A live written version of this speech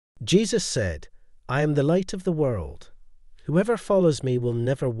Jesus said, "I am the light of the world. Whoever follows me will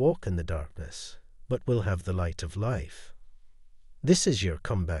never walk in the darkness, but will have the light of life." This is your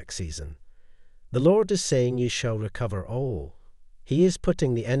comeback season. The Lord is saying you shall recover all. He is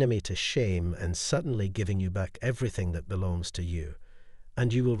putting the enemy to shame and suddenly giving you back everything that belongs to you,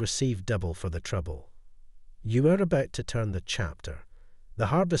 and you will receive double for the trouble. You are about to turn the chapter. The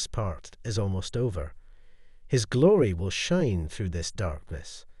harvest part is almost over. His glory will shine through this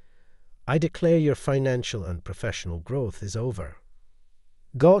darkness. I declare your financial and professional growth is over.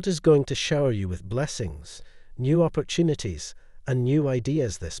 God is going to shower you with blessings, new opportunities, and new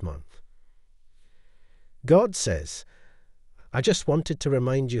ideas this month. God says, "I just wanted to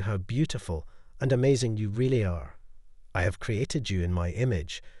remind you how beautiful and amazing you really are. I have created you in my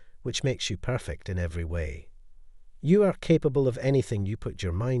image, which makes you perfect in every way. You are capable of anything you put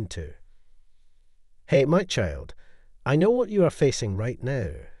your mind to." Hey, my child, I know what you are facing right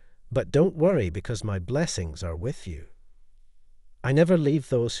now, but don't worry because my blessings are with you. I never leave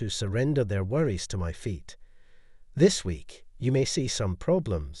those who surrender their worries to my feet. This week, you may see some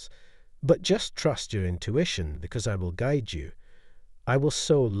problems, but just trust your intuition because I will guide you. I will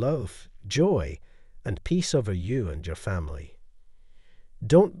sow love, joy, and peace over you and your family.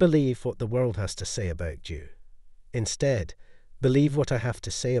 Don't believe what the world has to say about you. Instead, believe what I have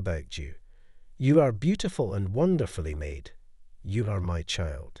to say about you. You are beautiful and wonderfully made. You are my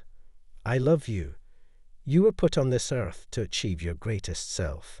child. I love you. You were put on this earth to achieve your greatest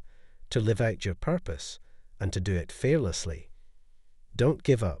self, to live out your purpose, and to do it fearlessly. Don't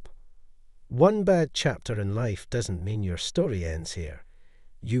give up. One bad chapter in life doesn't mean your story ends here.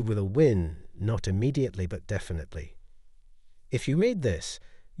 You will win, not immediately but definitely. If you read this,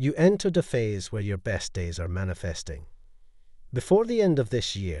 you entered a phase where your best days are manifesting. Before the end of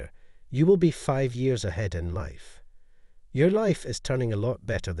this year, you will be 5 years ahead in life. Your life is turning a lot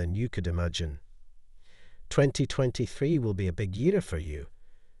better than you could imagine. 2023 will be a big year for you.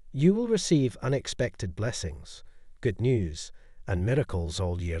 You will receive unexpected blessings, good news, and miracles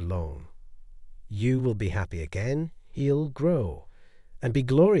all year long. You will be happy again, heal, grow, and be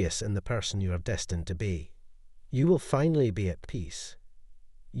glorious in the person you are destined to be. You will finally be at peace.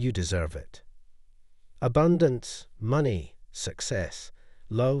 You deserve it. Abundance, money, success,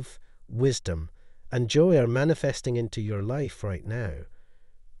 love, wisdom, and joy are manifesting into your life right now.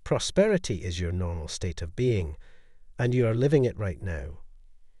 Prosperity is your normal state of being, and you are living it right now.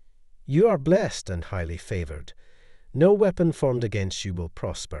 You are blessed and highly favored. No weapon formed against you will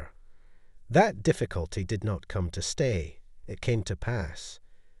prosper. That difficulty did not come to stay. It came to pass.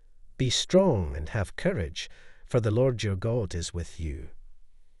 Be strong and have courage, for the Lord your God is with you.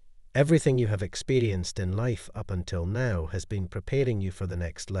 Everything you have experienced in life up until now has been preparing you for the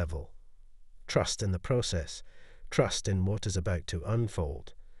next level. Trust in the process. Trust in what is about to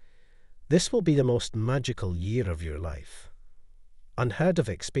unfold. This will be the most magical year of your life. Unheard of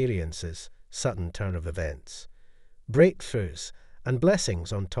experiences, sudden turn of events, breakthroughs, and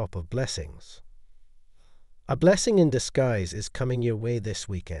blessings on top of blessings. A blessing in disguise is coming your way this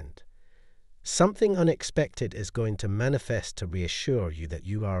weekend. Something unexpected is going to manifest to reassure you that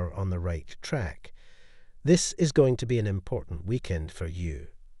you are on the right track. This is going to be an important weekend for you.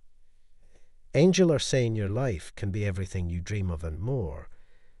 Angels are saying your life can be everything you dream of and more.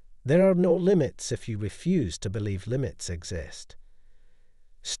 There are no limits if you refuse to believe limits exist.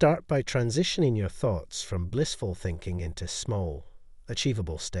 Start by transitioning your thoughts from blissful thinking into small,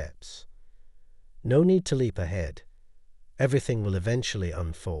 achievable steps. No need to leap ahead. Everything will eventually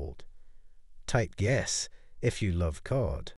unfold. Type yes if you love God.